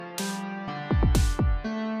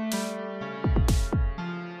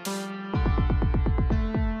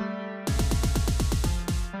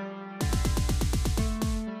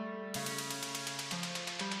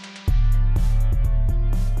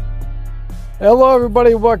Hello,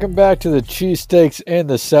 everybody. Welcome back to the Cheesesteaks in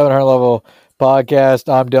the 700 level podcast.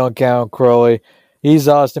 I'm Dylan Count Crowley. He's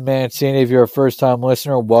Austin Mancini. If you're a first time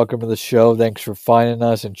listener, welcome to the show. Thanks for finding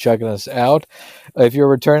us and checking us out. If you're a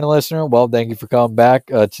returning listener, well, thank you for coming back.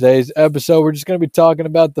 Today's episode, we're just going to be talking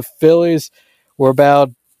about the Phillies. We're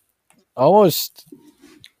about almost,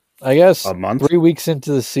 I guess, A month? 3 weeks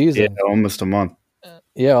into the season. Yeah, almost a month.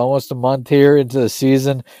 Yeah, almost a month here into the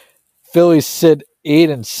season. Phillies sit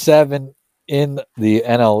 8-7 in the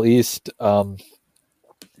NL East. 8-7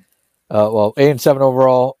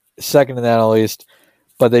 overall, second in the NL East.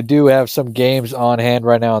 But they do have some games on hand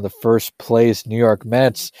right now in the first place New York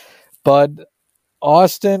Mets. But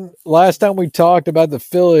Austin, last time we talked about the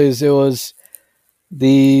Phillies, it was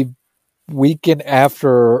the weekend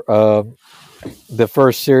after the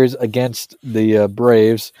first series against the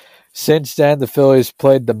Braves. Since then, the Phillies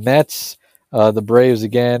played the Mets, the Braves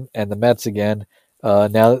again, and the Mets again.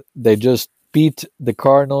 Now they just beat the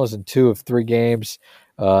Cardinals in 2 of 3 games.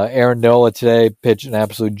 Aaron Nola today pitched an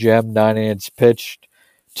absolute gem, 9 innings pitched,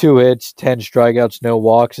 2 hits, 10 strikeouts, no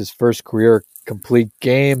walks. His first career complete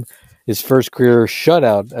game, his first career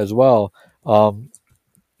shutout as well. What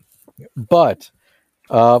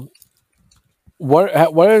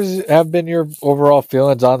have been your overall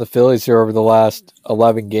feelings on the Phillies here over the last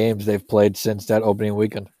 11 games they've played since that opening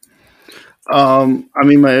weekend? My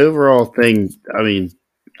overall thing, I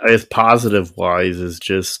guess positive wise is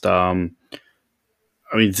just, Zach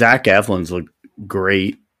Eflin's looked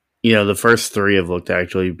great. You know, the first 3 have looked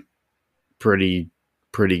actually pretty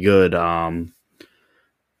good.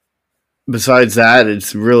 Besides that,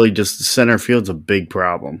 it's really just center field's a big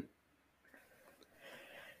problem.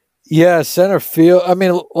 Yeah, center field.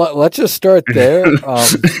 Let's just start there.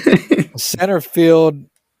 Center field.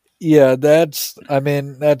 Yeah, that's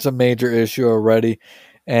a major issue already.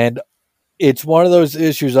 And it's one of those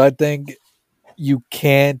issues I think you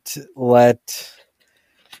can't let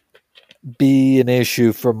be an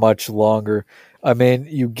issue for much longer.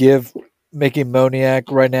 You give Mickey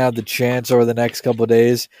Moniak right now the chance over the next couple of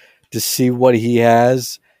days to see what he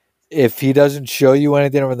has. If he doesn't show you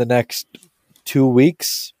anything over the next 2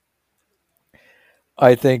 weeks,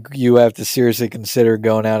 I think you have to seriously consider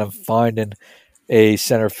going out and finding a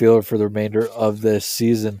center fielder for the remainder of this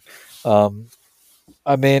season.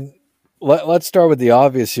 Let's start with the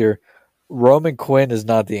obvious here. Roman Quinn is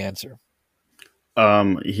not the answer.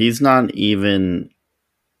 He's not even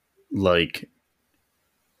I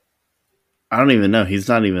don't even know. He's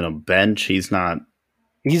not even a bench. He's not a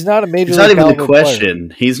major. He's not even the question.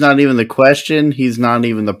 Player. He's not even the question. He's not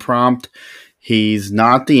even the prompt. He's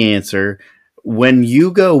not the answer. When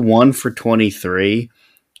you go 1 for 23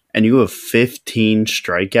 and you have 15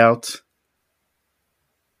 strikeouts,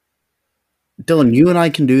 Dylan, you and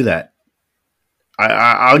I can do that.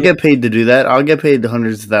 I'll get paid to do that. I'll get paid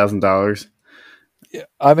hundreds of $1,000s.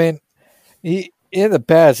 In the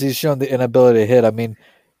past, he's shown the inability to hit.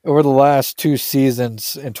 Over the last 2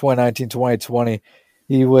 seasons in 2019, 2020,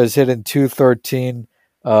 he was hitting .213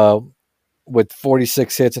 with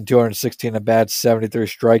 46 hits and 216 at bats, 73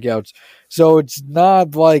 strikeouts. So it's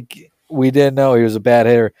not like we didn't know he was a bad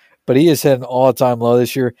hitter, but he has hit an all-time low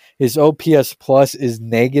this year. His OPS plus is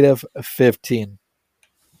negative 15.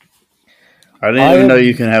 I didn't even know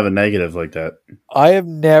you can have a negative like that. I have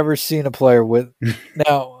never seen a player with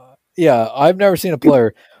I've never seen a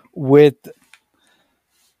player with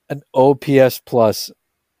an OPS plus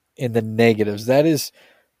in the negatives. That is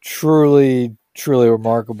truly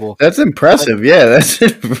remarkable. That's impressive. That's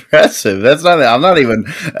impressive. I'm not even,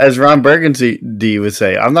 as Ron Burgundy would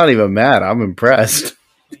say, I'm not even mad. I'm impressed.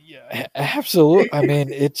 Yeah, absolutely.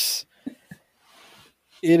 It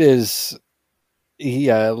is.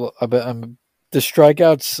 Yeah, the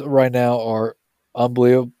strikeouts right now are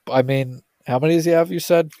unbelievable. How many does he have? You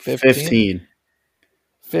said 15?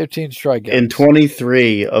 15 strikeouts. In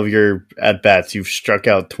 23 of your at-bats, you've struck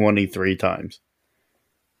out 23 times.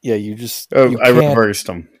 Yeah, you reversed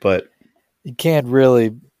them, but you can't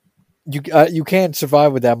really you can't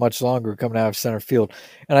survive with that much longer coming out of center field.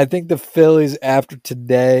 And I think the Phillies after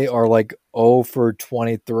today are like 0 for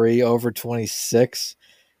 23, 0 for 26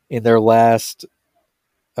 in their last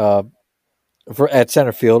at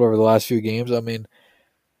center field over the last few games.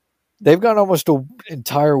 They've gone almost an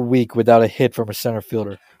entire week without a hit from a center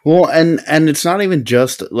fielder. Well, and it's not even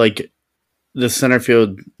just like the center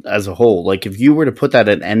field as a whole. Like if you were to put that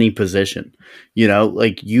at any position,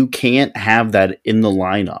 you can't have that in the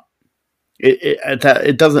lineup.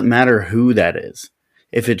 It doesn't matter who that is.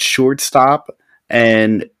 If it's shortstop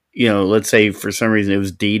and, let's say for some reason it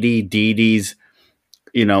was Didi's,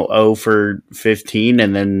 0 for 15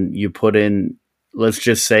 and then you put in let's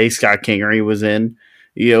just say Scott Kingery was in,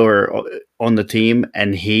 or on the team,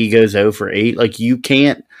 and he goes 0 for 8. Like you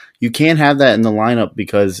can't have that in the lineup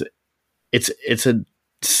because it's a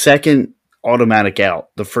second automatic out.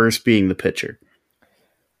 The first being the pitcher.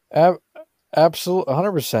 Absolutely,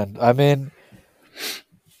 100%. I mean,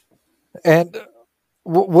 and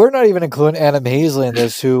we're not even including Adam Hazley in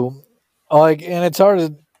this, who, like, and it's hard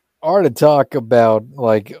to talk about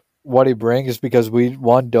like what he brings because we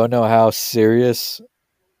don't know how serious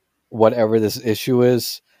whatever this issue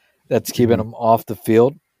is that's keeping him off the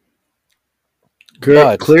field.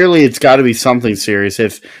 But Clearly, it's got to be something serious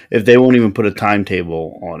if they won't even put a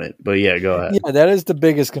timetable on it. But yeah, go ahead. Yeah, that is the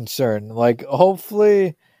biggest concern. Like,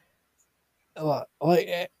 hopefully,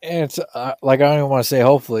 like, and it's like I don't even want to say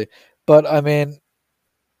hopefully, but I mean,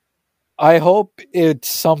 I hope it's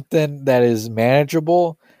something that is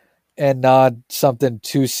manageable and not something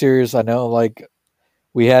too serious. I know, like,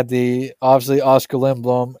 we had obviously Oscar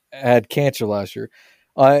Lindblom had cancer last year.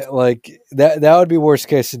 I like that would be worst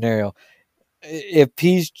case scenario. If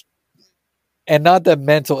he's, and not that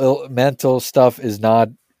mental stuff is not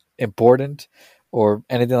important or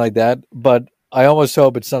anything like that, but I almost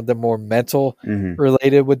hope it's something more mental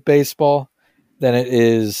related with baseball than it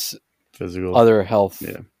is physical other health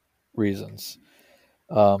reasons.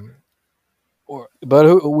 But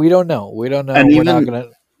we don't know. We don't know. And we're not gonna.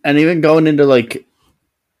 And even going into like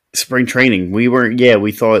spring training,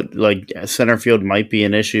 we thought like center field might be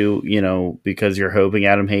an issue, because you're hoping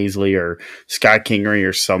Adam Hazley or Scott Kingery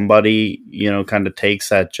or somebody, kind of takes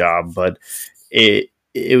that job. But it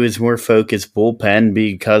was more focused bullpen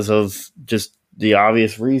because of just the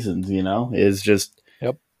obvious reasons, is just,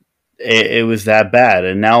 it was that bad.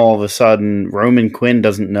 And now all of a sudden Roman Quinn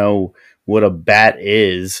doesn't know what a bat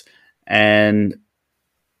is. And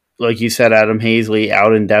like you said, Adam Hazley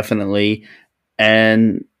out indefinitely,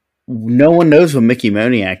 and no one knows what Mickey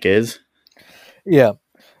Moniak is. Yeah.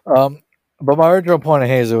 But my original point of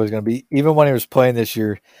Hazley was going to be, even when he was playing this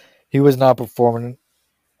year, he was not performing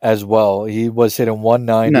as well. He was hitting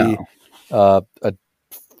 190. No.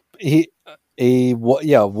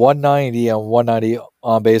 190 and 190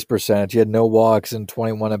 on base percentage. He had no walks and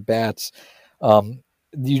 21 at bats.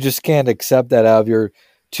 You just can't accept that out of your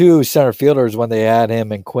two center fielders when they had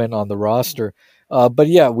him and Quinn on the roster. But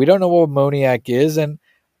yeah, we don't know what Moniak is, and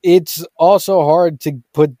it's also hard to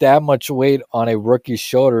put that much weight on a rookie's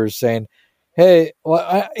shoulders saying, hey,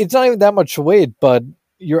 well, it's not even that much weight, but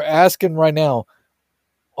you're asking right now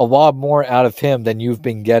a lot more out of him than you've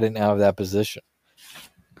been getting out of that position.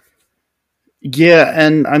 Yeah,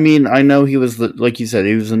 and I mean, I know he was, like you said,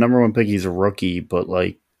 he was the number one pick. He's a rookie, but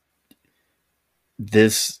like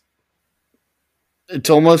this, it's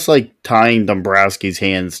almost like tying Dombrowski's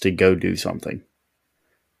hands to go do something.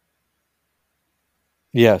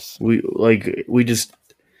 Yes. We just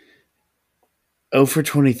 0 for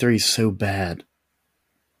 23 is so bad.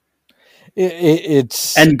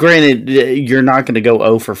 It's, and granted, you're not going to go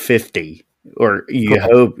 0 for 50, or you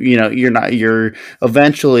hope, you're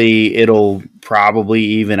eventually it'll probably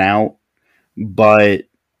even out. But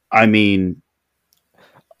I mean,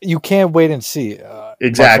 you can't wait and see.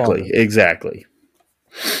 Exactly.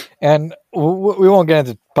 And we won't get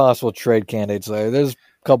into possible trade candidates later. There's a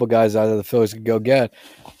couple guys out there the Phillies could go get.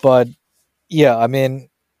 But, yeah, I mean,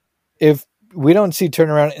 if we don't see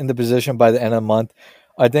turnaround in the position by the end of the month,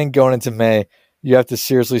 I think going into May, you have to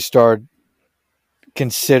seriously start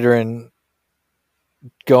considering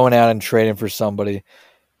going out and trading for somebody.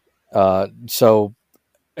 So,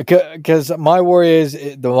 because my worry is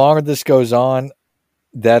the longer this goes on,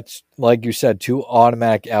 that's, like you said, 2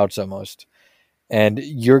 automatic outs almost. And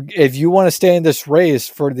if you want to stay in this race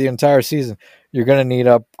for the entire season, you're going to need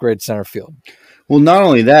upgrade center field. Well, not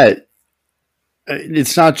only that,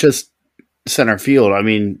 it's not just center field. I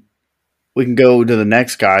mean, we can go to the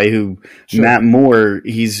next guy Matt Moore.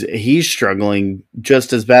 He's struggling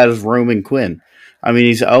just as bad as Roman Quinn. I mean,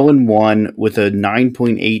 he's 0-1 with a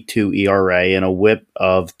 9.82 ERA and a WHIP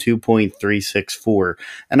of 2.364.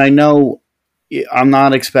 And I know I'm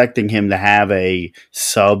not expecting him to have a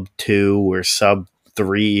sub 2 or sub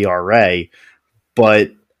 3 ERA,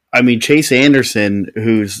 but I mean, Chase Anderson,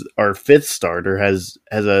 who's our 5th starter, has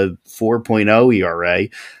a 4.0 ERA.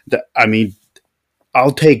 I mean,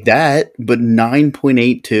 I'll take that, but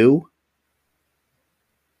 9.82?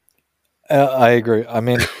 I agree. I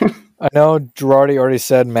mean, I know Girardi already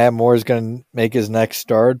said Matt Moore is going to make his next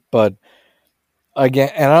start, but again,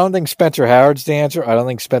 and I don't think Spencer Howard's the answer. I don't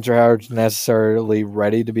think Spencer Howard's necessarily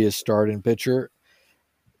ready to be a starting pitcher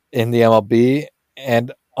in the MLB,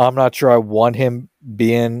 and I'm not sure I want him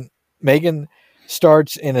making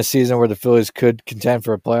starts in a season where the Phillies could contend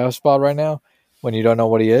for a playoff spot right now. when you don't know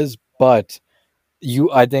what he is. But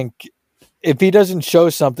I think if he doesn't show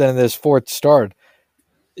something in this fourth start,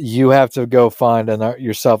 you have to go find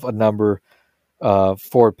yourself a number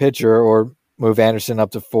 4 pitcher, or move Anderson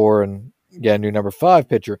up to 4 and get a new number 5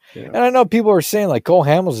 pitcher. Yeah. And I know people are saying like Cole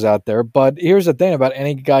Hamels out there, but here's the thing about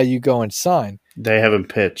any guy you go and sign. They haven't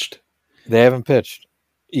pitched.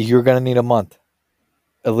 You're going to need a month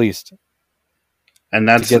at least. And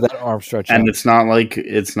that's to get that arm stretch. And out. it's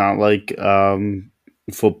not like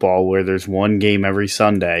football where there's one game every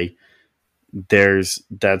Sunday.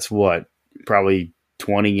 That's what, probably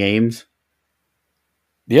 20 games.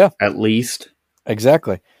 Yeah, at least.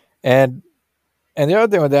 Exactly. And the other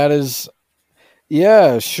thing with that is,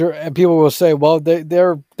 yeah, sure. And people will say, well,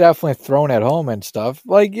 they're definitely thrown at home and stuff.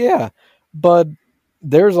 Like, yeah, but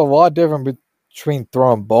there's a lot different between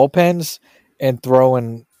throwing bullpens and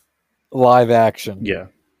throwing live action. Yeah.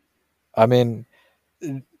 I mean,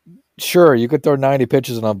 sure, you could throw 90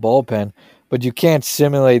 pitches in a bullpen, but you can't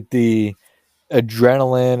simulate the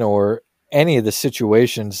adrenaline or any of the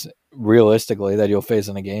situations realistically that you'll face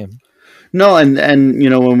in a game. No, and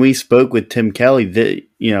when we spoke with Tim Kelly,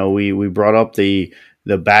 we brought up the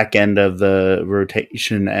back end of the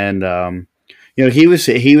rotation, and he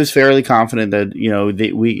was fairly confident that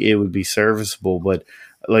it would be serviceable, but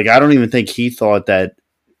like I don't even think he thought that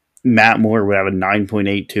Matt Moore would have a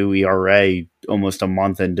 9.82 ERA almost a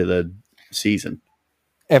month into the season.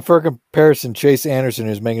 And for comparison, Chase Anderson,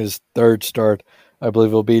 who's making his third start, I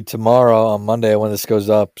believe will be tomorrow on Monday when this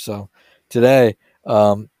goes up. So today,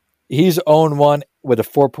 he's 0-1 with a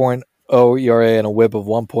 4.0 ERA and a WHIP of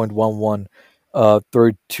 1.11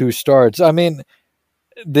 through 2 starts. I mean,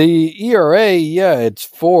 the ERA, yeah, it's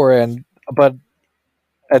 4, but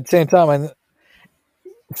at the same time,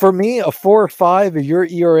 for me, a 4 or 5, if your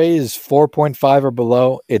ERA is 4.5 or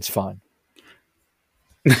below, it's fine.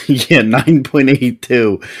 Yeah,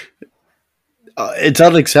 9.82. It's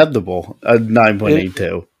unacceptable.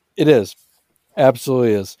 9.82. It is,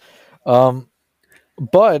 absolutely is.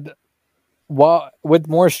 But with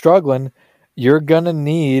Moore struggling, you're gonna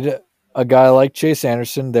need a guy like Chase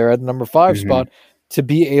Anderson there at the number 5 spot to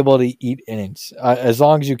be able to eat innings. As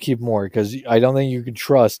long as you keep Moore, because I don't think you can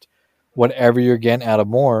trust whatever you're getting out of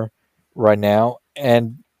Moore right now.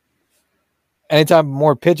 And anytime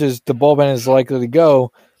Moore pitches, the bullpen is likely to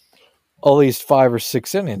go at least 5 or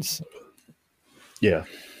 6 innings. Yeah.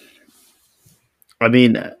 I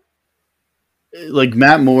mean, like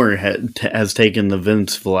Matt Moore has taken the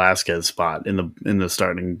Vince Velasquez spot in the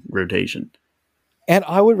starting rotation. And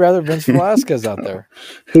I would rather Vince Velasquez out there.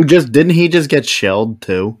 Didn't he just get shelled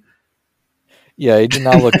too? Yeah, he did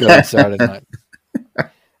not look good on Saturday night.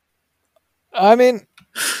 I mean,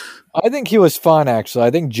 I think he was fine, actually.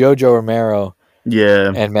 I think Jojo Romero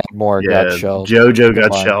and Matt Moore got shelled. Jojo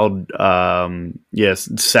got shelled. Yes,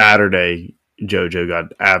 Saturday Jojo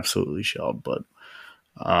got absolutely shelled. But,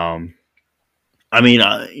 I mean,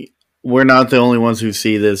 we're not the only ones who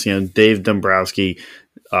see this. Dave Dombrowski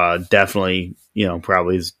definitely,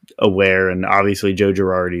 probably is aware, and obviously Joe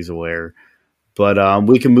Girardi's aware. But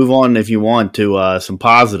we can move on if you want to some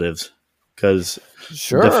positives, because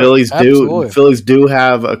the Phillies do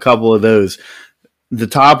have a couple of those. The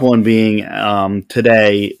top one being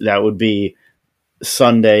today, that would be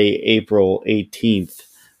Sunday, April 18th.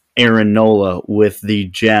 Aaron Nola with the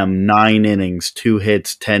gem, 9 innings, 2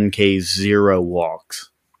 hits, 10 Ks, 0 walks.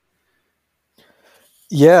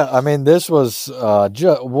 Yeah, I mean, this was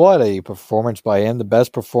what a performance by him. The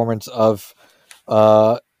best performance out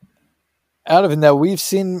of him that we've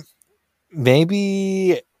seen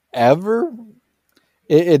maybe ever.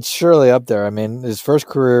 It's surely up there. I mean, his first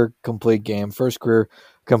career complete game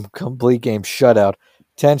complete game shutout,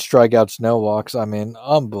 10 strikeouts, no walks. I mean,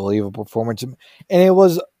 unbelievable performance. And it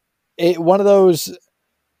was one of those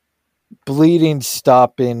bleeding,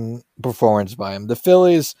 stopping performance by him. The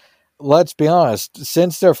Phillies, let's be honest,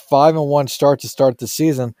 since their 5-1 start to start the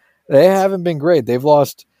season, they haven't been great. They've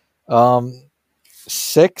lost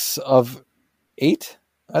 6 of 8,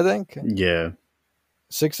 I think. Yeah.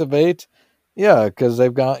 6 of 8. Yeah, because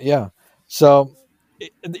they've got, So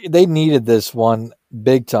they needed this one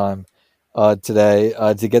big time today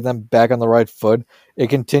to get them back on the right foot. It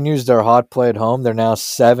continues their hot play at home. They're now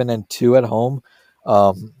 7-2 at home.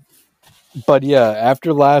 But yeah,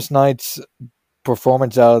 after last night's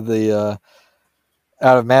performance out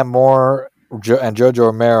of Matt Moore and Jojo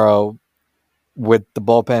Romero with the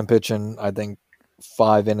bullpen pitching, I think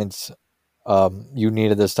 5 innings, you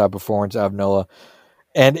needed this type of performance out of Nola.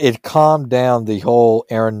 And it calmed down the whole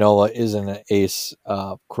Aaron Nola isn't an ace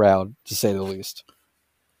crowd, to say the least.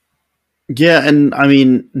 Yeah, and I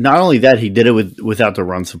mean, not only that, he did it without the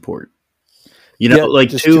run support. You know, Yeah, like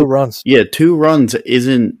just 2 runs. yeah, 2 runs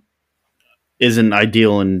isn't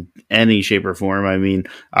ideal in any shape or form. I mean,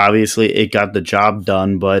 obviously it got the job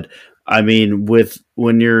done, but I mean, with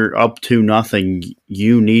when you're up to nothing,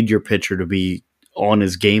 you need your pitcher to be on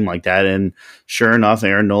his game like that. And sure enough,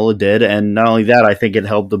 Aaron Nola did. And not only that, I think it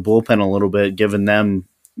helped the bullpen a little bit, giving them,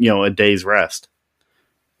 a day's rest.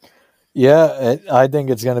 Yeah, I think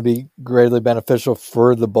it's going to be greatly beneficial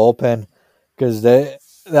for the bullpen because that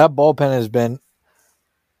bullpen has been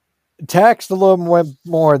taxed a little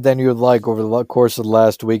more than you would like over the course of the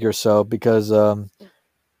last week or so. Because I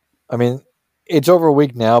mean, it's over a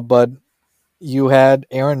week now, but you had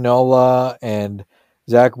Aaron Nola and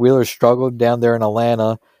Zach Wheeler struggled down there in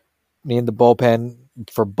Atlanta, needing the bullpen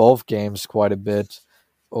for both games quite a bit.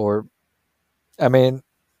 Or, I mean,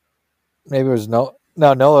 maybe it was Nola,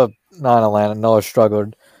 not in Atlanta. Nola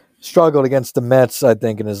struggled against the Mets, I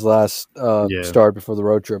think, in his last Yeah. start before the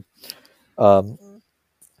road trip.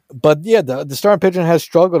 But yeah, the starting pitching has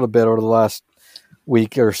struggled a bit over the last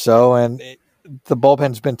week or so, and the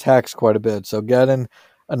bullpen's been taxed quite a bit. So getting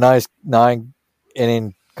a nice 9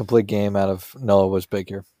 inning complete game out of Nola was big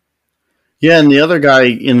here. Yeah, and the other guy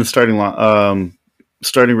in the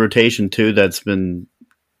starting rotation too that's been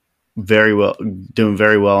doing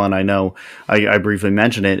very well, and I know I briefly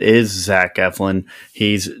mentioned it, is Zach Eflin.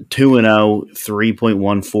 He's 2-0,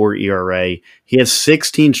 3.14 ERA. He has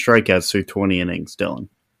 16 strikeouts through 20 innings, Dylan.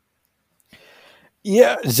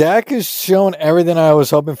 Yeah, Zach has shown everything I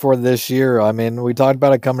was hoping for this year. I mean, we talked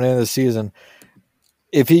about it coming into the season.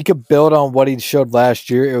 If he could build on what he showed last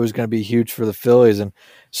year, it was going to be huge for the Phillies. And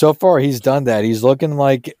so far, he's done that. He's looking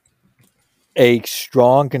like a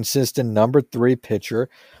strong, consistent number 3 pitcher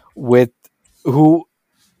with who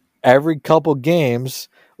every couple games,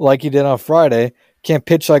 like he did on Friday, can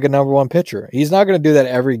pitch like a number 1 pitcher. He's not going to do that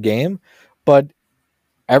every game, but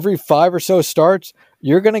every 5 or so starts,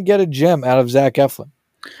 you're going to get a gem out of Zach Eflin.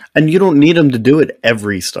 And you don't need him to do it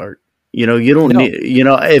every start. You don't need,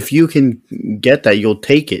 if you can get that, you'll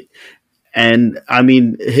take it. And I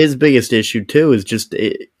mean, his biggest issue too is just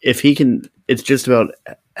if he can, it's just about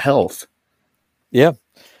health. Yeah.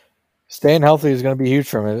 Staying healthy is going to be huge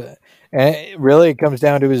for him. And it comes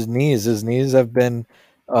down to his knees. His knees have been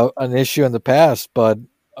an issue in the past, but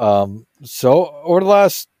so over the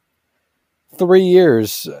last 3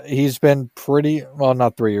 years, he's been pretty well.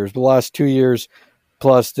 Not 3 years, but the last 2 years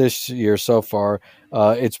plus this year so far,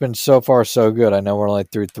 it's been so far so good. I know we're only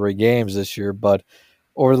through 3 games this year, but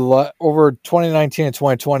over 2019 and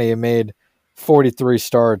 2020, he made 43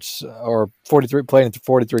 starts or 43 played in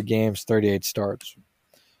 43 games, 38 starts.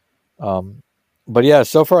 But yeah,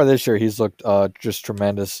 so far this year he's looked just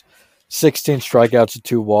tremendous. 16 strikeouts and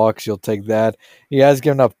 2 walks. You'll take that. He has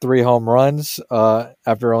given up 3 home runs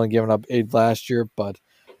after only giving up 8 last year, but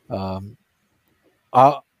I'm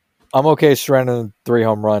okay surrendering 3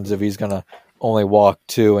 home runs if he's going to only walk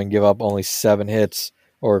 2 and give up only 7 hits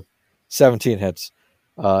or 17 hits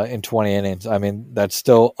in 20 innings. I mean, that's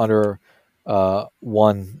still under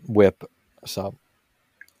 1 whip. So,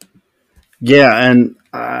 yeah, and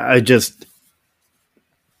I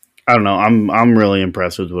don't know. I'm really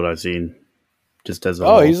impressed with what I've seen, just as a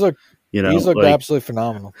whole. He's looked absolutely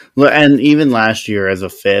phenomenal. And even last year as a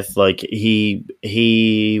 5th, like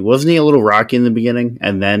he wasn't he a little rocky in the beginning,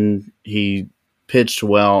 and then he pitched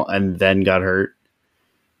well, and then got hurt.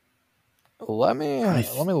 Let me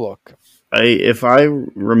look. If I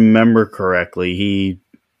remember correctly,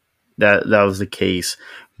 that was the case.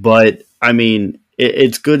 But I mean,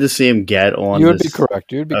 it's good to see him get on. You would be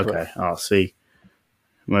correct. You'd be okay. correct. I'll see.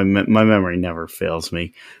 My memory never fails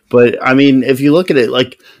me. But I mean, if you look at it,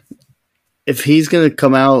 like if he's going to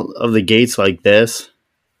come out of the gates like this,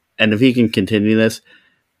 and if he can continue this,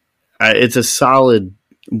 it's a solid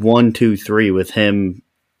 1, 2, 3 with him,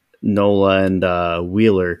 Nola, and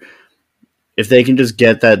Wheeler. If they can just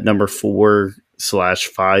get that number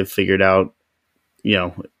 4/5 figured out,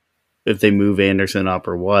 if they move Anderson up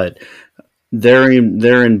or what, they're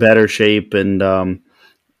in better shape. And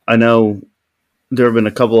I know there have been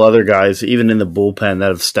a couple other guys, even in the bullpen, that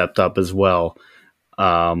have stepped up as well.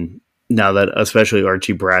 Now that especially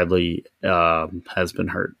Archie Bradley has been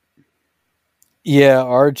hurt. Yeah,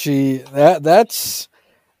 Archie. That's.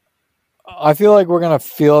 I feel like we're gonna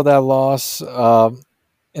feel that loss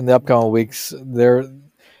in the upcoming weeks.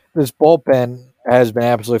 This bullpen has been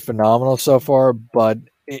absolutely phenomenal so far, but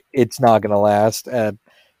it's not going to last at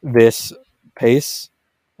this pace.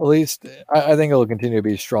 At least, I think it'll continue to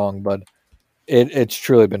be strong, but it's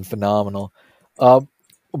truly been phenomenal.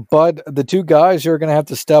 But the 2 guys who are going to have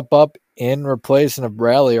to step up in replacement of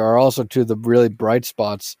Bradley are also 2 of the really bright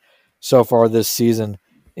spots so far this season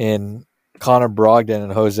in Connor Brogdon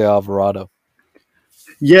and Jose Alvarado.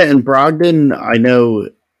 Yeah, and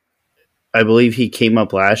Brogdon, I believe he came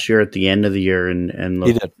up last year at the end of the year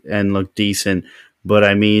He did. and looked decent. But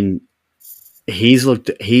I mean, he's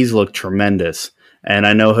looked tremendous. And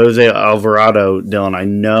I know Jose Alvarado, Dylan. I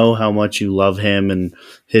know how much you love him and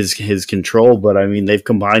his control, but I mean they've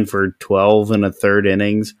combined for 12 and a third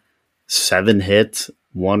innings, 7 hits,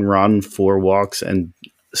 1 run, 4 walks, and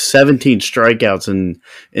 17 strikeouts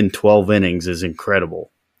in 12 innings is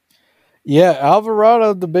incredible. Yeah,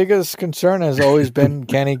 Alvarado, the biggest concern has always been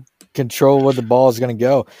can he control where the ball is going to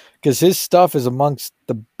go? Because his stuff is amongst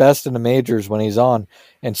the best in the majors when he's on.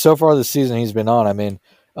 And so far this season, he's been on. I mean,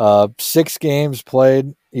 6 games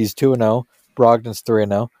played, he's 2-0. Brogdon's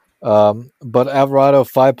 3-0. But Alvarado,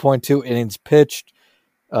 5.2 innings pitched,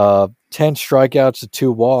 10 strikeouts to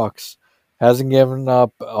 2 walks. Hasn't given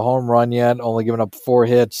up a home run yet, only given up 4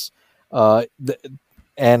 hits. And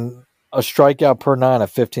a strikeout per 9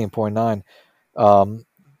 of 15.9.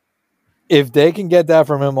 If they can get that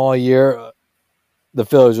from him all year, the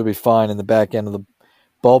Phillies will be fine in the back end of the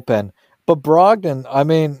bullpen. But Brogdon, I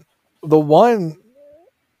mean, the one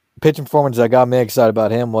pitching performance that got me excited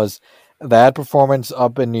about him was that performance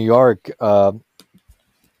up in New York. I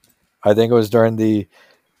think it was during the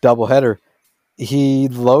doubleheader. He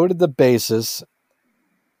loaded the bases,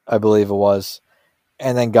 I believe it was,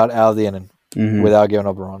 and then got out of the inning without giving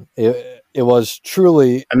up a run. It was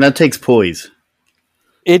truly, And that takes poise.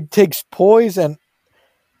 it takes poise, and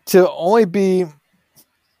to only be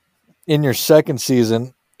in your second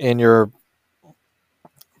season in your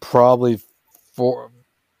probably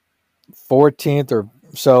 14th or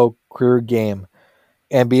so career game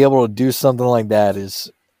and be able to do something like that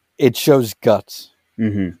it shows guts.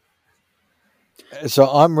 Mm-hmm. So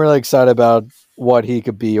I'm really excited about what he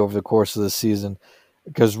could be over the course of the season,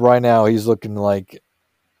 because right now he's looking like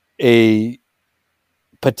a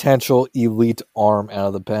potential elite arm out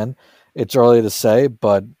of the pen. It's early to say,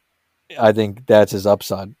 but I think that's his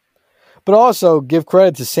upside. But also give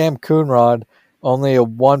credit to Sam Coonrod, only a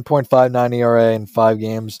 1.59 ERA in 5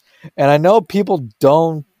 games. And I know people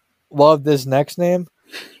don't love this next name,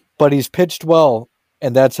 but he's pitched well,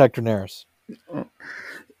 and that's Hector Neris.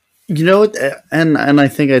 You know what? And I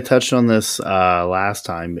think I touched on this last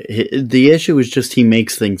time. The issue is just he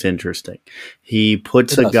makes things interesting. He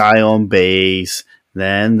puts a guy on base,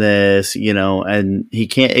 then this, and he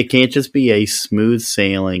can't. It can't just be a smooth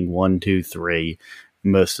sailing 1, 2, 3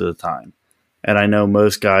 most of the time. And I know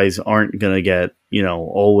most guys aren't going to get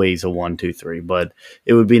always a 1, 2, 3, but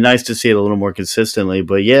it would be nice to see it a little more consistently.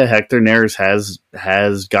 But yeah, Hector Neris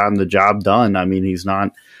has gotten the job done. I mean, he's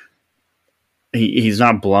not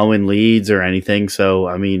blowing leads or anything. So,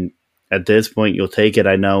 I mean, at this point, you'll take it.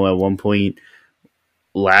 I know at one point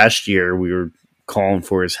last year we were calling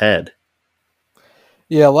for his head.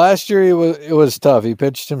 Yeah, last year it was tough. He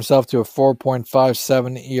pitched himself to a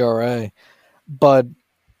 4.57 ERA. But,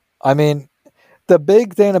 I mean, the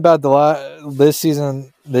big thing about this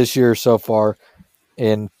season, this year so far,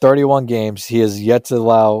 in 31 games, he has yet to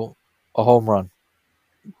allow a home run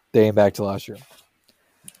dating back to last year.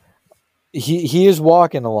 He is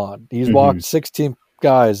walking a lot. He's walked 16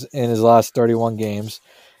 guys in his last 31 games,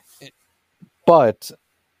 but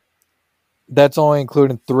that's only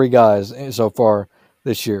including 3 guys so far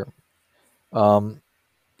this year.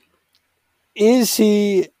 Is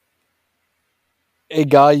he a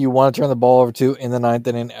guy you want to turn the ball over to in the 9th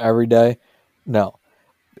inning every day? No.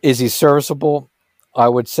 Is he serviceable? I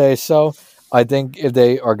would say so. I think if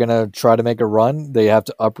they are going to try to make a run, they have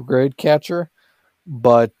to upgrade catchers.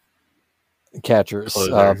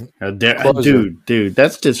 Dude,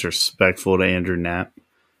 that's disrespectful to Andrew Knapp.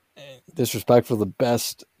 Disrespectful to the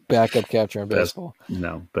best backup catcher in baseball.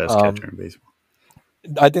 Best catcher in baseball.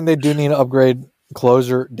 I think they do need to upgrade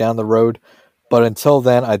closer down the road, but until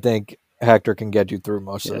then, I think Hector can get you through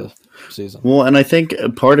most of the season. Well, and I think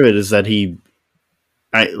part of it is that he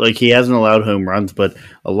hasn't allowed home runs, but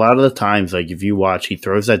a lot of the times, like if you watch, he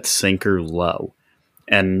throws that sinker low,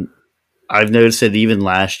 and I've noticed it even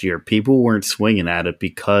last year. People weren't swinging at it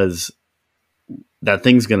because that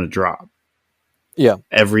thing's going to drop. Yeah.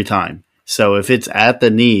 Every time. So if it's at the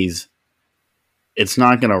knees, it's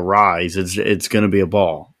not going to rise. It's going to be a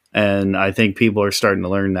ball. And I think people are starting to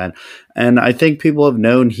learn that. And I think people have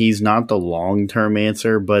known he's not the long-term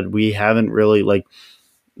answer, but we haven't really,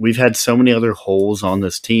 we've had so many other holes on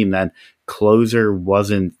this team that closer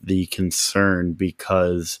wasn't the concern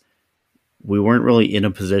because we weren't really in a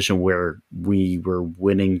position where we were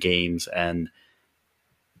winning games and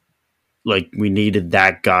we needed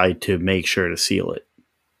that guy to make sure to seal it.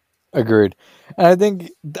 Agreed. And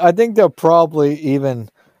I think they'll probably even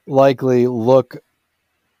likely look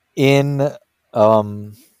in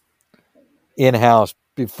in-house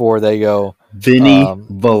before they go. Vinny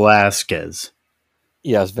Velasquez.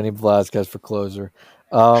 Yes, Vinny Velasquez for closer.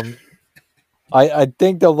 I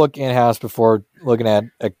think they'll look in-house before looking at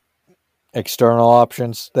external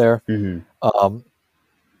options there. Mm-hmm.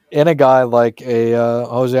 In a guy like a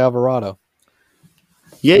Jose Alvarado.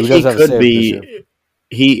 Yeah, he could be.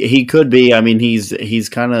 He could be. I mean, he's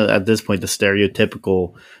kind of at this point the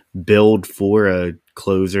stereotypical build for a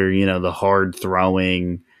closer. You know, the hard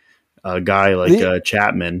throwing guy like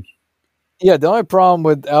Chapman. Yeah, the only problem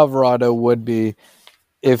with Alvarado would be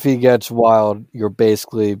if he gets wild, you're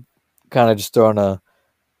basically kind of just throwing a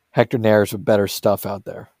Hector Neris with better stuff out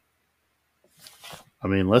there. I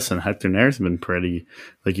mean, listen, Hector Neris has been pretty,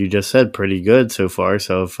 like you just said, pretty good so far.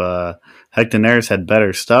 So if Hector Neris had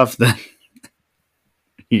better stuff, then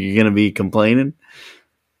you're going to be complaining?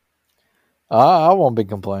 I won't be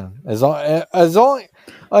complaining.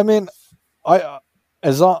 I mean, I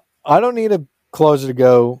don't need a closer to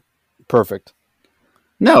go perfect.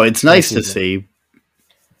 No, it's nice to see.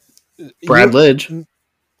 Brad Lidge.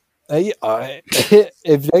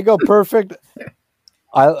 If they go perfect,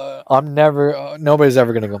 nobody's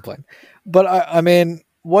ever going to complain. But I mean,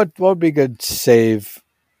 what would be good save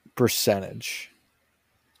percentage?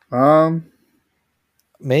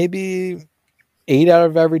 Maybe 8 out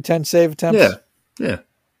of every 10 save attempts. Yeah.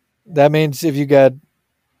 That means if you got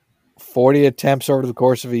 40 attempts over the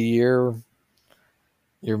course of a year,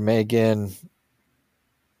 you're making.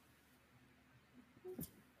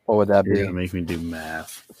 What would that be? You're gonna make me do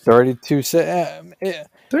math. 32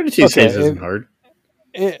 32 saves isn't hard.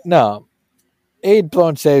 No. 8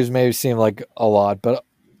 blown saves may seem like a lot, but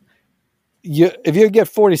if you get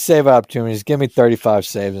 40 save opportunities, give me 35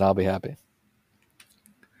 saves and I'll be happy.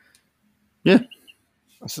 Yeah.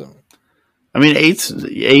 So, I mean,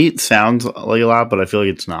 8 sounds like a lot, but I feel like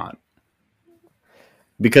it's not.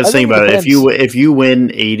 Because think about it, if you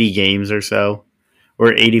win 80 games or so,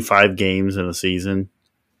 or 85 games in a season,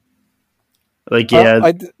 like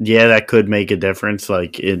that could make a difference.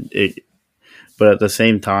 Like it, but at the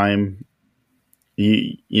same time,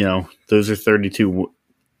 you know those are 32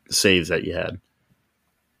 saves that you had.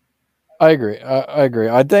 I agree. I agree.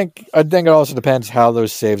 I think it also depends how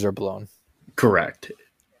those saves are blown. Correct.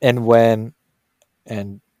 And when,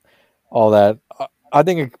 and all that. I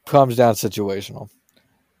think it comes down situational.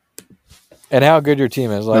 And how good your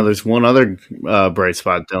team is. Now, there's one other bright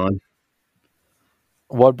spot, Dylan.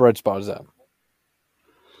 What bright spot is that?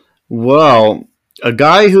 Well, a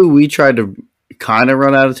guy who we tried to kind of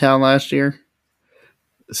run out of town last year,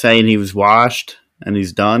 saying he was washed and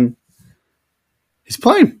he's done. He's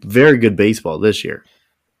playing very good baseball this year.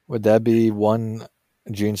 Would that be one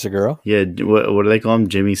Gene Segura? Yeah, what do they call him?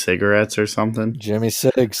 Jimmy Cigarettes or something? Jimmy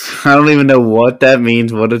Sigs. I don't even know what that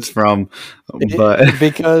means, what it's from. But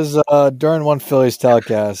because during one Phillies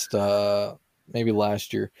telecast, maybe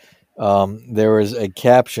last year, there was a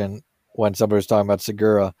caption when somebody was talking about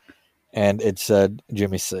Segura, and it said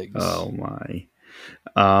Jimmy Sigs. Oh, my.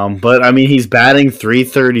 But, I mean, he's batting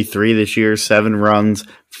 .333 this year, 7 runs,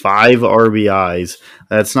 5 RBIs.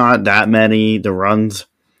 That's not that many. The runs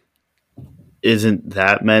isn't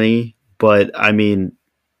that many. But, I mean,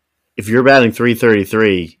 if you're batting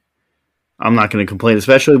 .333, I'm not going to complain.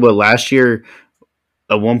 Especially last year,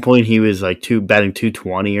 at one point, he was like batting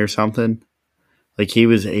 .220 or something. Like, he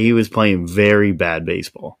was playing very bad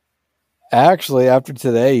baseball. Actually, after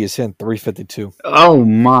today, he's hitting .352. Oh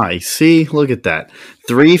my! See, look at that,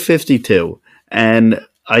 .352, and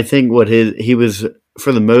I think he was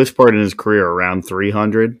for the most part in his career around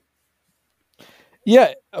 300.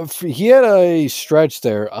 Yeah, he had a stretch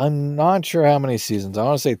there. I'm not sure how many seasons. I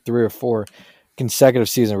want to say 3 or 4 consecutive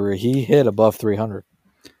seasons where he hit above 300.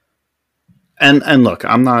 And look,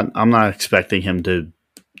 I'm not expecting him to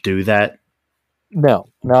do that. No,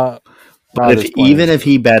 not. But even if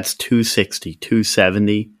he bats 260,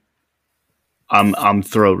 270, I'm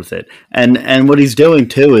thrilled with it. And what he's doing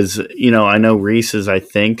too is, I know Reese is, I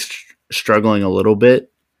think, struggling a little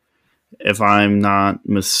bit. If I'm not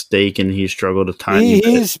mistaken, he struggled a tiny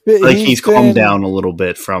bit. He's calmed down a little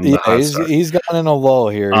bit from the hot start. He's gotten in a lull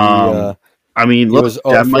here. I mean, look,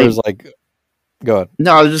 that might go ahead.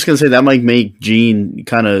 No, I was just gonna say that might make Gene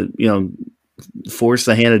kind of force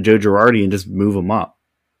the hand of Joe Girardi and just move him up.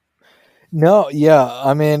 No, yeah,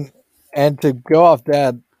 I mean, and to go off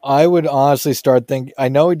that, I would honestly start thinking. I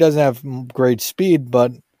know he doesn't have great speed,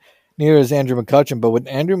 but neither does Andrew McCutchen. But with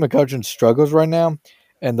Andrew McCutchen struggles right now,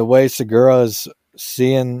 and the way Segura is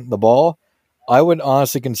seeing the ball, I would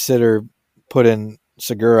honestly consider putting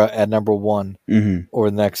Segura at number one Mm-hmm. over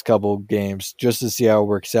the next couple of games just to see how it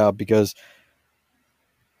works out because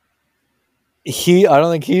I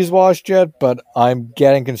don't think he's washed yet, but I'm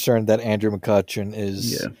getting concerned that Andrew McCutchen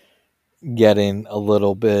is getting a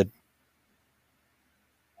little bit.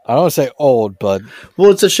 I don't want to say old, but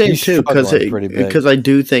Well, it's a shame he's too struggling pretty big. because I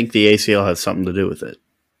do think the ACL has something to do with it.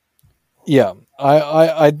 Yeah,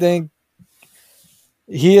 I think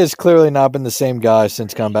he has clearly not been the same guy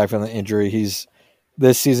since coming back from the injury. He's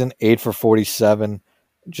this season 8 for 47.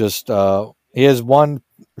 Just he has 1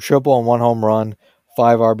 triple and 1 home run,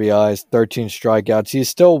 5 RBIs, 13 strikeouts. He's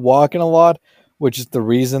still walking a lot, which is the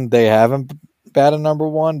reason they haven't batted number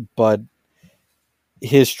one. But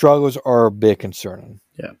his struggles are a bit concerning.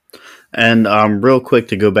 Yeah, and real quick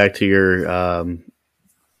to go back to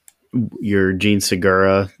your Gene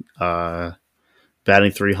Segura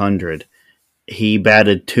batting 300. He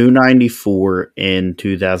batted 294 in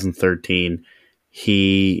 2013.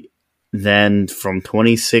 He then from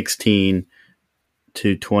 2016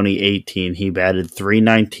 to 2018 he batted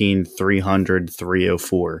 319, 300,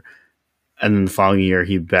 304. And then the following year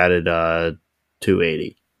he batted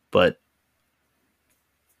 280. But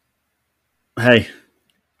hey,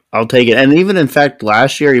 I'll take it. And even in fact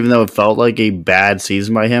last year, even though it felt like a bad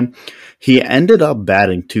season by him, he ended up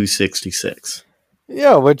batting 266.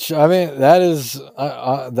 Yeah, which I mean, that is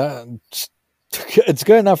that it's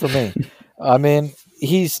good enough for me. I mean,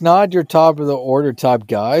 he's not your top of the order type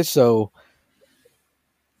guy, so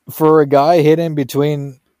for a guy hitting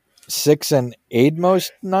between 6 and 8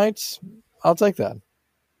 most nights, I'll take that.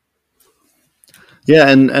 Yeah,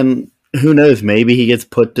 and who knows? Maybe he gets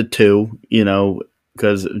put to 2.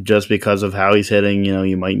 Because of how he's hitting,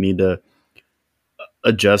 you might need to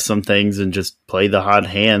adjust some things and just play the hot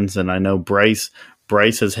hands. And I know Bryce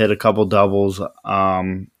has hit a couple doubles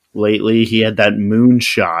lately. He had that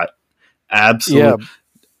moonshot. Absolutely. Yeah.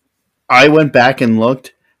 I went back and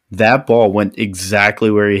looked. That ball went exactly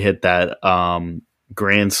where he hit that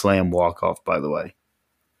grand slam walk-off, by the way.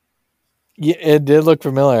 Yeah, it did look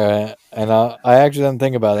familiar. And I actually didn't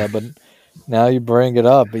think about that, but now you bring it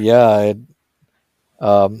up. But yeah,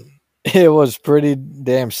 it was pretty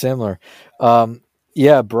damn similar.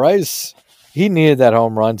 Yeah, Bryce, he needed that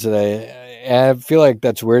home run today. And I feel like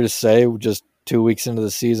that's weird to say just 2 weeks into the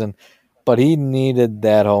season, but he needed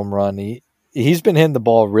that home run. He's been hitting the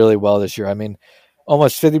ball really well this year. I mean,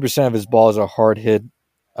 almost 50% of his balls are hard hit,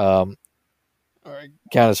 count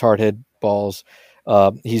as hard hit balls.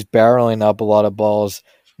 He's barreling up a lot of balls,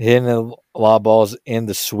 hitting a lot of balls in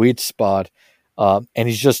the sweet spot, and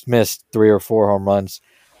he's just missed 3 or 4 home runs.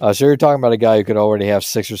 So you're talking about a guy who could already have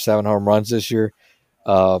 6 or 7 home runs this year.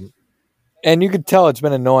 And you could tell it's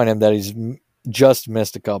been annoying him that he's just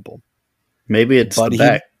missed a couple. Maybe it's the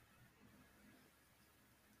back.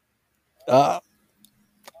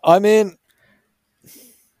 I mean,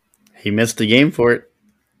 he missed the game for it,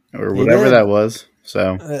 or whatever that was.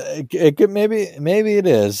 So it could maybe it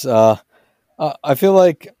is. I feel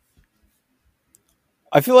like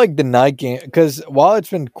the night game, because while it's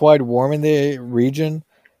been quite warm in the region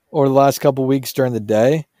over the last couple of weeks during the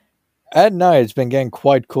day, at night it's been getting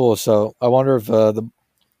quite cool. So I wonder if the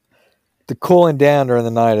cooling down during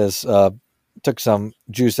the night has took some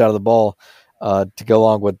juice out of the ball to go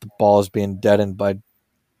along with the balls being deadened by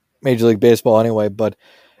Major League Baseball anyway. But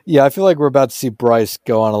yeah, I feel like we're about to see Bryce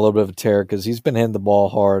go on a little bit of a tear because he's been hitting the ball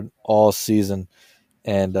hard all season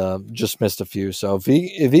and just missed a few. So if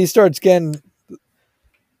he starts getting,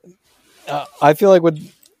 I feel like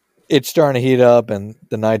with it's starting to heat up and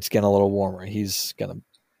the night's getting a little warmer,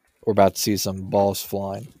 we're about to see some balls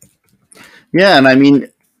flying. Yeah, and I mean,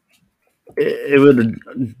 it would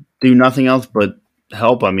do nothing else but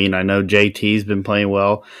help. I mean, I know JT's been playing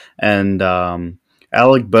well, and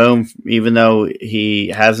Alec Bohm, even though he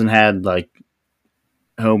hasn't had like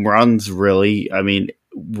home runs really, I mean,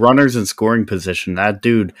 runners in scoring position, that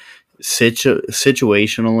dude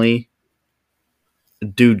situationally,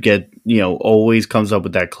 dude always comes up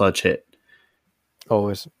with that clutch hit.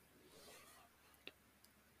 Always.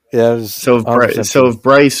 Yeah. So if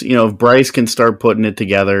Bryce can start putting it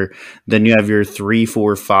together, then you have your 3,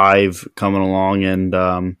 4, 5 coming along, and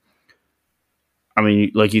I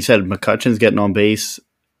mean, like you said, McCutchen's getting on base,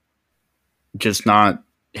 just not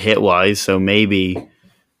hit wise. So maybe,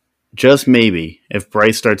 just maybe, if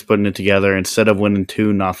Bryce starts putting it together, instead of winning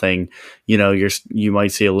 2-0, you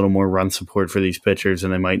might see a little more run support for these pitchers,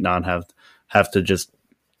 and they might not have to just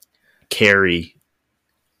carry.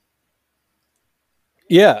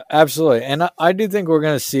 Yeah, absolutely. And I do think we're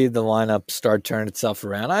going to see the lineup start turning itself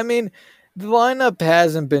around. I mean, the lineup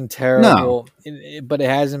hasn't been terrible, but it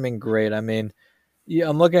hasn't been great. I mean, Yeah,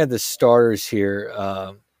 I'm looking at the starters here.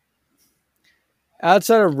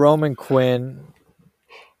 Outside of Roman Quinn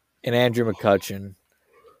and Andrew McCutcheon,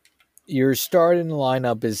 your starting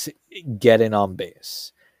lineup is getting on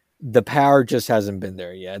base. The power just hasn't been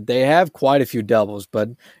there yet. They have quite a few doubles, but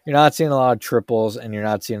you're not seeing a lot of triples and you're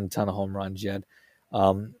not seeing a ton of home runs yet.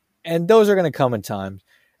 And those are going to come in time.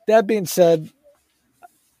 That being said,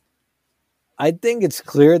 I think it's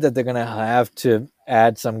clear that they're going to have to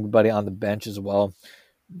add somebody on the bench as well.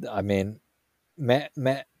 I mean,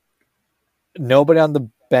 nobody on the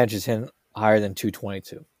bench is hitting higher than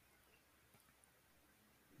 222.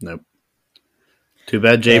 Nope. Too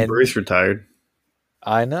bad Jay Bruce retired.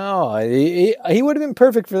 I know. He would have been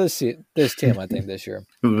perfect for this team, I think, this year.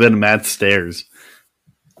 It would have been Matt Stairs.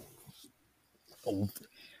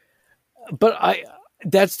 But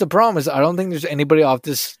that's the problem is I don't think there's anybody off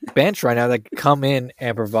this bench right now that can come in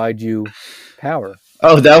and provide you power.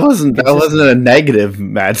 Oh, that wasn't a negative,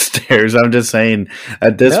 Matt Stairs. I'm just saying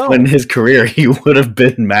at this point in his career, he would have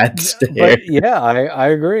been Matt Stairs. But yeah, I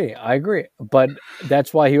agree. But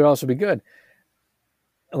that's why he would also be good.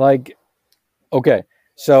 Like, okay,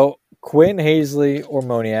 so Quinn, Hazley, or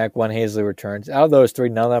Moniak when Hazley returns. Out of those three,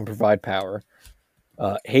 none of them provide power.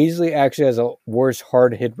 Hazley actually has a worse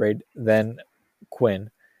hard hit rate than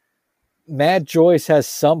Quinn. Matt Joyce has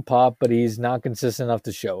some pop, but he's not consistent enough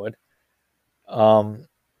to show it.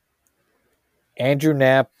 Andrew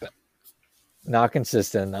Knapp, not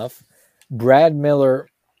consistent enough. Brad Miller,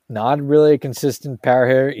 not really a consistent power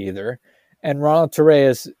hitter either. And Ronald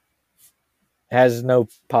Torreyes has no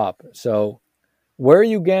pop. So where are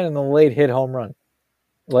you getting a late hit home run?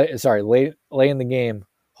 Late in the game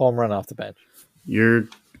home run off the bench. You're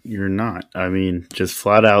not. I mean, just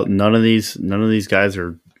flat out, none of these guys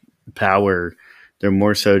are power. They're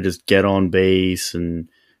more so just get on base and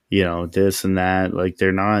this and that. Like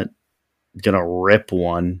they're not gonna rip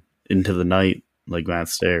one into the night like Matt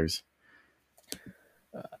Stairs.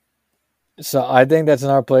 So I think that's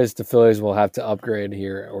another place the Phillies will have to upgrade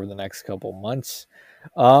here over the next couple months.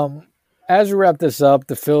 As we wrap this up,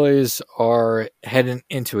 the Phillies are heading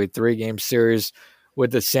into a 3-game series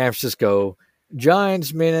with the San Francisco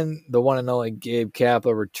Giants, meaning the one and only Gabe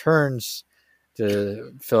Kapler returns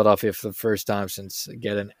to Philadelphia for the first time since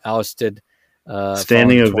getting ousted.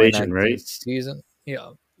 Standing ovation, right? Season,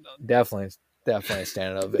 yeah, definitely a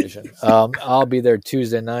standing ovation. I'll be there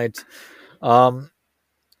Tuesday night.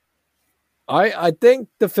 I think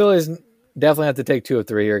the Phillies definitely have to take 2 of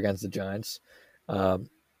 3 here against the Giants. Do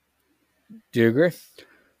you agree?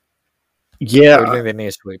 Yeah. Or do you think they need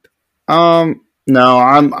a sweep? No,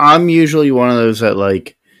 I'm usually one of those that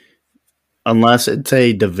like, unless it's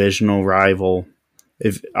a divisional rival,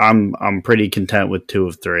 if I'm pretty content with 2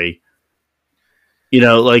 of 3.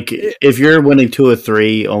 Like if you're winning 2 of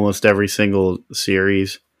 3 almost every single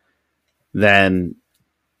series, then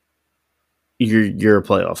you're a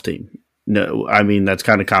playoff team. No, I mean that's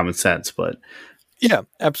kind of common sense, but yeah,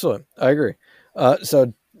 absolutely, I agree.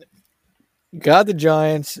 So got the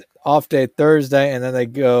Giants off day Thursday, and then they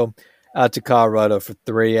go out to Colorado for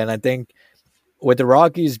 3. And I think with the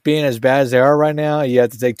Rockies being as bad as they are right now, you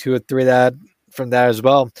have to take 2 or 3 from that as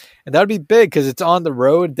well. And that would be big because it's on the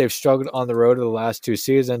road. They've struggled on the road of the last 2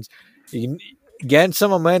 seasons. Getting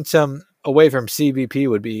some momentum away from CBP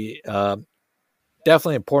would be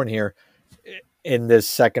definitely important here in this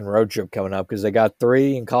second road trip coming up because they got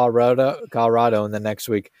 3 in Colorado, and then next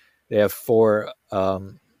week they have 4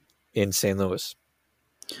 in St. Louis.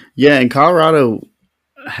 Yeah, and Colorado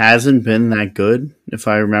hasn't been that good, if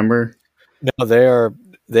I remember. No,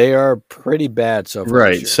 they are pretty bad so far.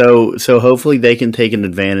 Right. So hopefully they can take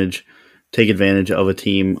advantage of a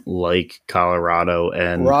team like Colorado,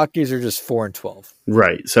 and Rockies are just 4-12.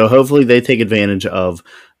 Right. So hopefully they take advantage of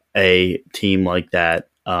a team like that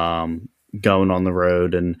going on the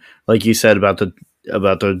road, and like you said about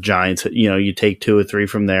the Giants, you take 2 or 3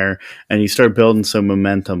 from there and you start building some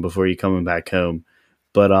momentum before you coming back home.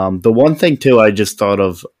 But the one thing too I just thought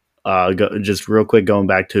of just real quick going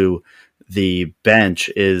back to the bench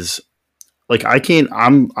is like I've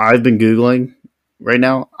been Googling right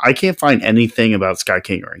now. I can't find anything about Scott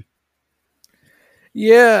Kingery.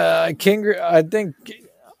 Yeah, Kingery,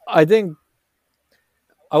 I think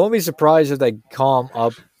I won't be surprised if they call him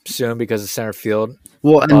up soon because of center field.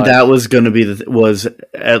 Well, and that was going to be was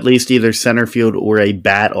at least either center field or a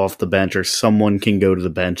bat off the bench, or someone can go to the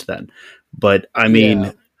bench then. But I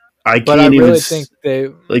mean, I can't even think they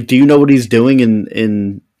like. Do you know what he's doing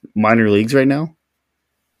in minor leagues right now?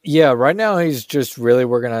 Yeah, right now he's just really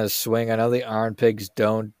working on his swing. I know the Iron Pigs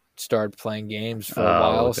don't start playing games for a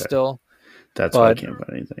while still. That's why I can't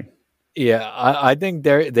find anything. Yeah, I think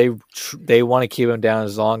they want to keep him down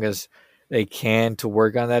as long as they can to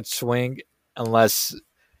work on that swing, unless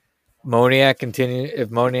if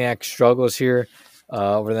Moniak struggles here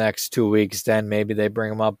over the next 2 weeks, then maybe they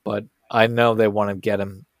bring him up. But I know they want to get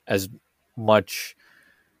him as much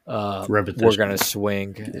work on Repetition. his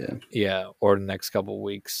swing, or the next couple of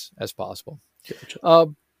weeks as possible. Gotcha.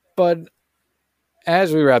 But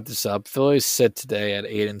as we wrap this up, Phillies sit today at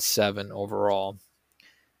 8-7 overall,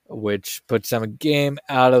 which puts them a game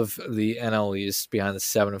out of the NL East behind the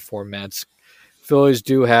 7-4 Mets. Phillies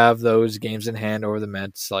do have those games in hand over the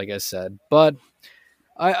Mets, like I said. But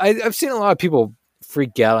I've seen a lot of people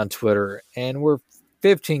freak out on Twitter, and we're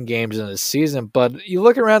 15 games in the season. But you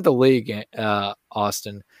look around the league,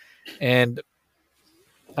 Austin, and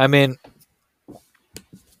I mean,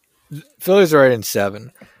 Phillies are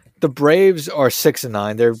 8-7. The Braves are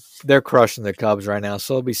 6-9. They're crushing the Cubs right now,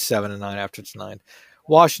 so it'll be 7-9 after tonight.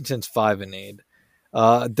 Washington's 5-8.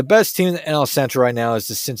 The best team in the NL Central right now is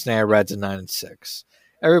the Cincinnati Reds at 9-6.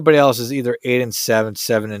 Everybody else is either 8-7,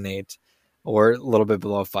 7-8, or a little bit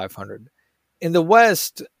below 500. In the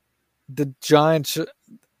West, the Giants,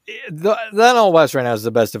 the NL West right now is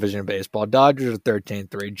the best division in baseball. Dodgers are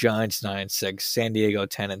 13-3, Giants 9-6, San Diego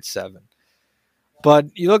 10-7.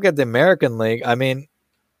 But you look at the American League, I mean,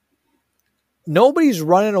 nobody's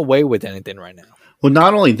running away with anything right now. Well,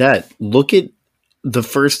 not only that, look at the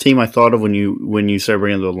first team I thought of when you started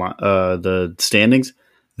bringing the standings.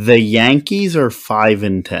 The Yankees are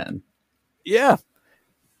 5-10. Yeah,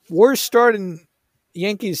 worst start in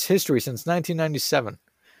Yankees history since 1997.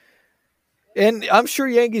 And I'm sure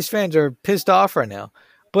Yankees fans are pissed off right now,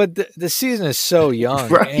 but the season is so young,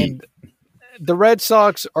 Right. And the Red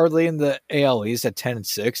Sox are leading the AL East at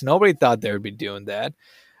 10-6. Nobody thought they would be doing that.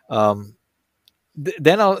 Then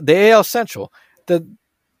the AL Central, the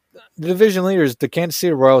division leaders, the Kansas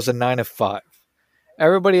City Royals, at 9-5.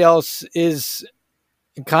 Everybody else is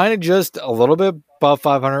kind of just a little bit above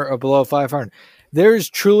 500 or below 500. There's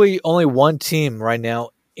truly only one team right now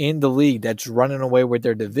in the league that's running away with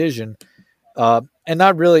their division, and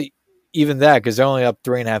not really even that because they're only up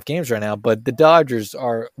 3.5 games right now. But the Dodgers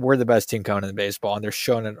were the best team coming in baseball, and they're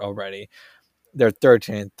showing it already. They're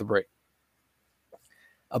 13-3.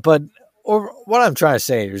 But what I'm trying to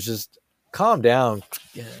say is just calm down.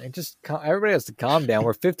 Everybody has to calm down.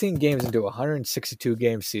 We're 15 games into a 162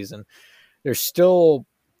 game season. There's still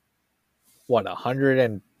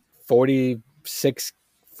 146,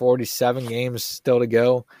 47 games still to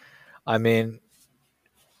go. I mean,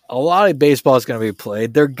 a lot of baseball is going to be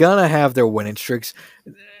played. They're going to have their winning streaks.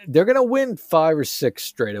 They're going to win 5 or 6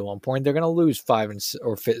 straight at one point. They're going to lose 5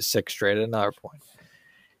 or 6 straight at another point.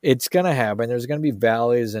 It's going to happen. There's going to be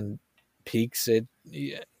valleys and peaks.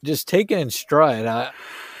 Just take it in stride.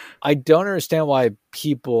 I don't understand why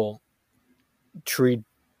people treat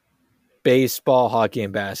baseball, hockey,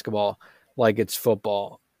 and basketball like it's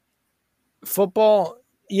football. Football,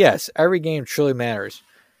 yes, every game truly matters.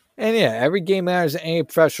 And yeah, every game matters in any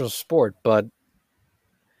professional sport, but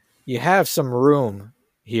you have some room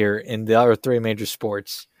here in the other 3 major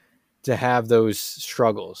sports to have those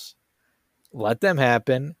struggles. Let them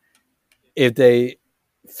happen. If they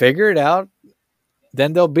figure it out,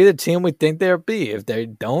 then they'll be the team we think they'll be. If they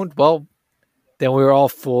don't, well, then we were all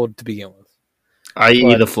fooled to begin with.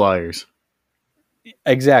 I.e. the Flyers.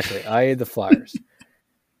 Exactly. I.e. the Flyers.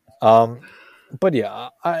 But yeah,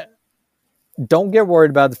 I don't get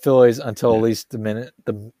worried about the Phillies until at least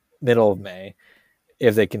the middle of May,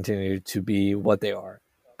 if they continue to be what they are.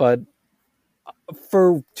 But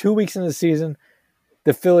for 2 weeks in the season,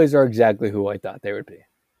 the Phillies are exactly who I thought they would be.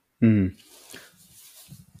 Mm.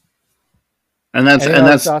 And that's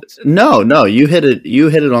thoughts? No, you hit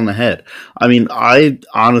it on the head. I mean,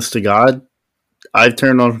 honest to God, I've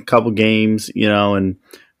turned on a couple games, and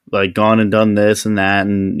like gone and done this and that,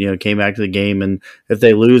 and came back to the game, and if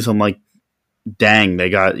they lose, I'm like, dang, they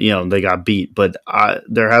got beat. But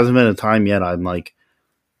there hasn't been a time yet I'm like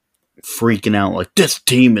freaking out like this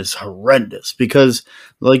team is horrendous, because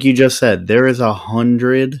like you just said, there is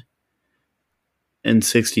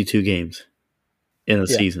 162 games in a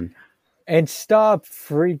season. And stop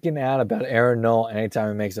freaking out about Aaron Nola anytime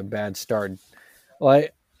he makes a bad start.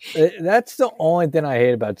 Like, that's the only thing I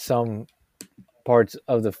hate about some parts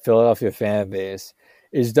of the Philadelphia fan base,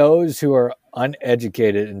 is those who are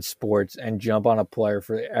uneducated in sports and jump on a player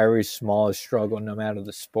for every smallest struggle, no matter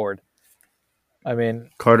the sport. I mean,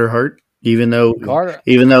 Carter Hart, even though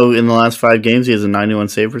in the last 5 games he has a 91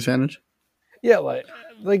 save percentage. Yeah,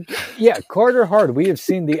 Carter Hart. We have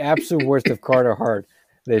seen the absolute worst of Carter Hart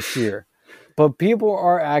this year, but people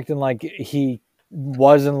are acting like he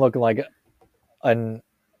wasn't looking like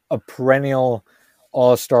a a perennial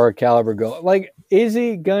all-star caliber go. Like, is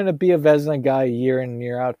he going to be a Vezina guy year in and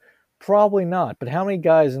year out? Probably not. But how many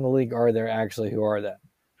guys in the league are there actually who are that?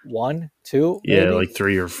 One, two, Yeah, maybe? like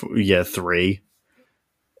three or four, yeah, three.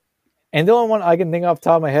 And the only one I can think off the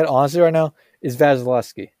top of my head, honestly, right now, is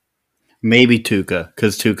Vasilevsky. Maybe Tuca,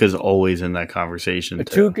 because Tuca's always in that conversation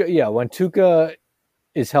too. Tuca, yeah, when Tuca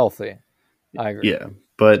is healthy, I agree. Yeah.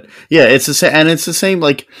 But yeah, it's the same, and it's the same.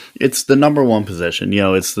 Like it's the number one position.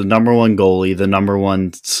 It's the number one goalie, the number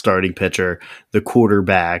one starting pitcher, the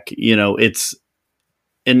quarterback. It's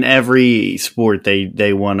in every sport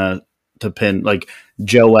they want to pin like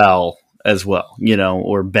Joel as well.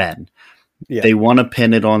 Or Ben. Yeah, They want to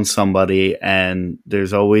pin it on somebody, and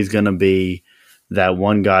there's always going to be that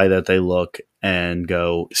one guy that they look and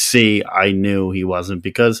go, "See, I knew he wasn't,"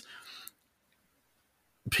 because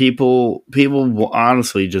people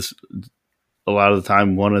honestly just a lot of the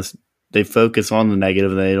time they focus on the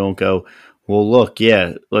negative and they don't go, well, look,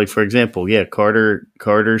 yeah, like for example, yeah, Carter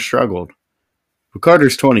struggled, but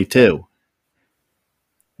Carter's 22.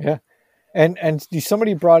 yeah. And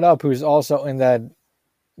somebody brought up who's also in that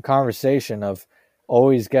conversation of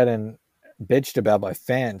always getting bitched about by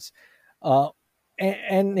fans.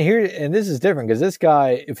 And this is different because this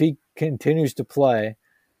guy, if he continues to play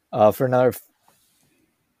for another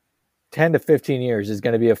 10 to 15 years, is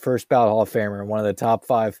going to be a first ballot Hall of Famer and one of the top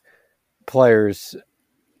 5 players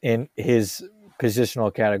in his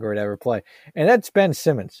positional category to ever play. And that's Ben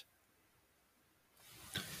Simmons.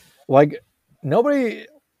 Like, nobody,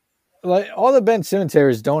 like, all the Ben Simmons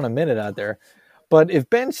haters don't admit it out there. But if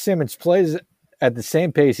Ben Simmons plays at the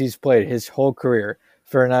same pace he's played his whole career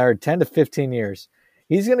for another 10 to 15 years,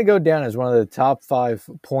 he's going to go down as one of the top 5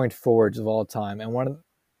 point forwards of all time and one of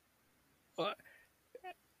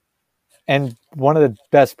the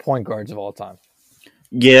best point guards of all time.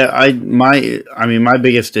 Yeah, my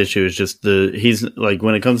biggest issue is just he's like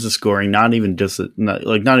when it comes to scoring, not even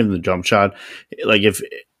the jump shot. Like if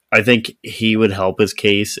I think he would help his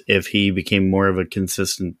case if he became more of a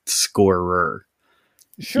consistent scorer.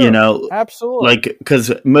 Sure, absolutely. Like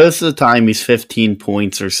because most of the time he's 15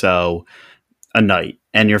 points or so a night,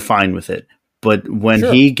 and you're fine with it. But when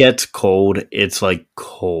he gets cold, it's like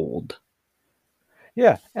cold.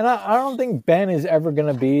 Yeah, and I don't think Ben is ever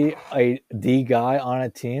going to be the guy on a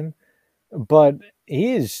team, but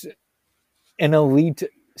he is an elite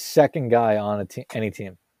second guy on any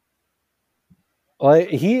team. Like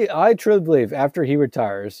I truly believe after he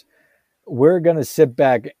retires, we're going to sit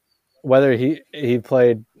back, whether he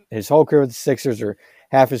played his whole career with the Sixers or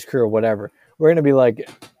half his career or whatever. We're going to be like,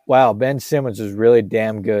 wow, Ben Simmons is really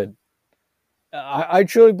damn good. I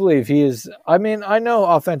truly believe he is. I mean, I know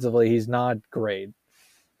offensively he's not great,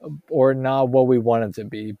 or not what we want him to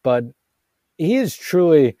be, but he is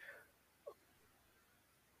truly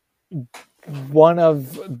one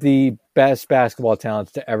of the best basketball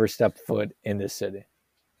talents to ever step foot in this city.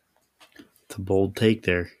 It's a bold take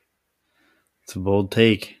there. It's a bold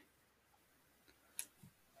take.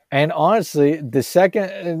 And honestly, the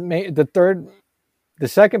second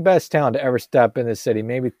best talent to ever step in this city,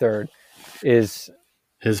 maybe third, is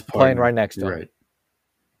his partner, playing right next to him. Right.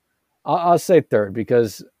 I'll say third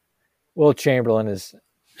because Will Chamberlain was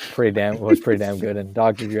pretty damn good, and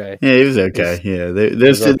Dr. J. Yeah, he was okay.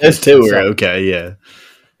 There's two were okay. Yeah,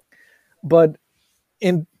 but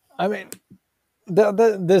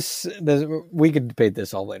this we could debate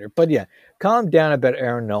this all later. But yeah, calm down about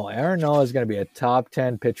Aaron Nola. Aaron Nola is going to be a top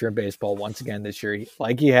 10 pitcher in baseball once again this year,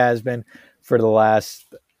 like he has been for the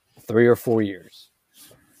last 3 or 4 years.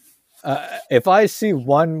 If I see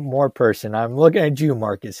one more person, I'm looking at you,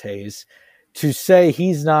 Marcus Hayes, to say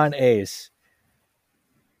he's not an ace.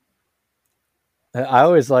 I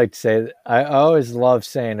always like to say, I always love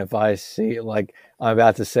saying if I see, like, I'm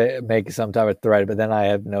about to make some type of threat, but then I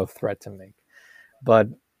have no threat to make. But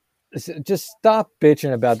just stop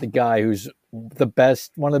bitching about the guy who's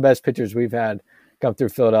one of the best pitchers we've had come through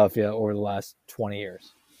Philadelphia over the last 20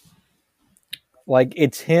 years. Like,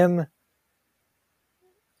 it's him.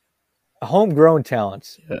 Homegrown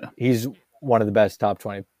talents. Yeah. He's one of the best top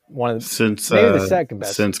 20. Maybe the second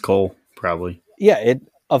best. Since Cole, probably. Yeah,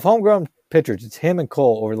 of homegrown pitchers, it's him and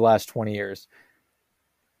Cole over the last 20 years.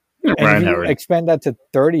 Yeah, and Ryan if you Howard. Expand that to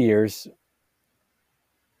 30 years,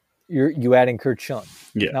 you adding Curt Schilling.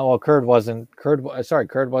 Yeah. Now, well, Curt wasn't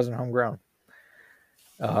homegrown.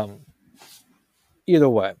 Either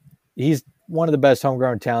way, he's one of the best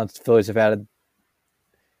homegrown talents the Phillies have had,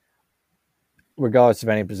 regardless of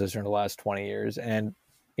any position in the last 20 years. And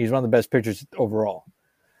he's one of the best pitchers overall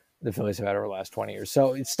the Phillies have had over the last 20 years.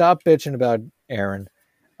 So stop bitching about Aaron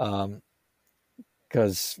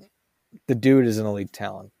because the dude is an elite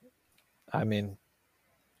talent. I mean,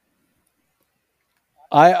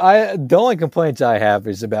 I the only complaints I have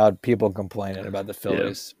is about people complaining about the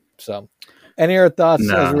Phillies. Yeah. So, any other thoughts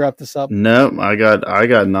as we wrap this up? No, I got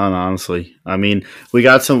none, honestly. I mean, we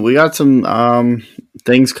got some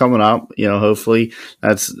things coming up, hopefully.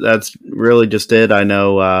 That's really just it. I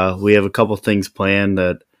know we have a couple things planned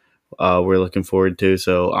that we're looking forward to.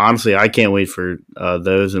 So honestly, I can't wait for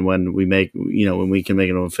those, and when we can make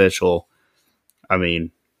it official. I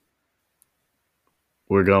mean,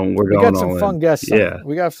 we got some fun guests. Yeah,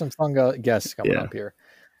 we got some fun guests coming up here.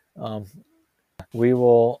 We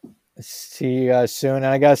will see you guys soon. And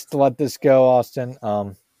I guess to let this go, Austin,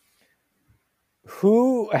 how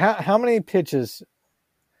many pitches?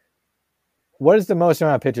 What is the most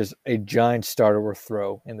amount of pitches a Giant starter will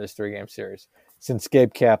throw in this 3-game series? Since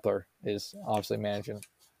Gabe Kapler is obviously managing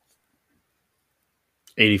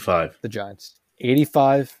 85. The Giants.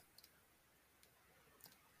 85.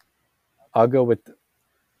 I'll go with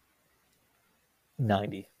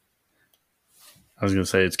 90. I was gonna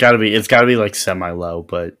say it's gotta be like semi-low,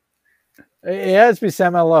 but it has to be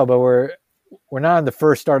semi-low, but we're not in the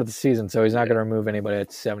first start of the season, so he's not gonna remove anybody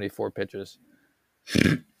at 74 pitches.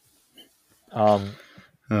 Oh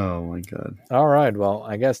my God. All right. Well,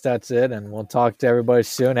 I guess that's it, and we'll talk to everybody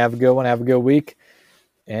soon. Have a good one. Have a good week,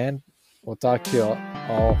 and we'll talk to you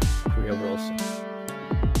all real soon.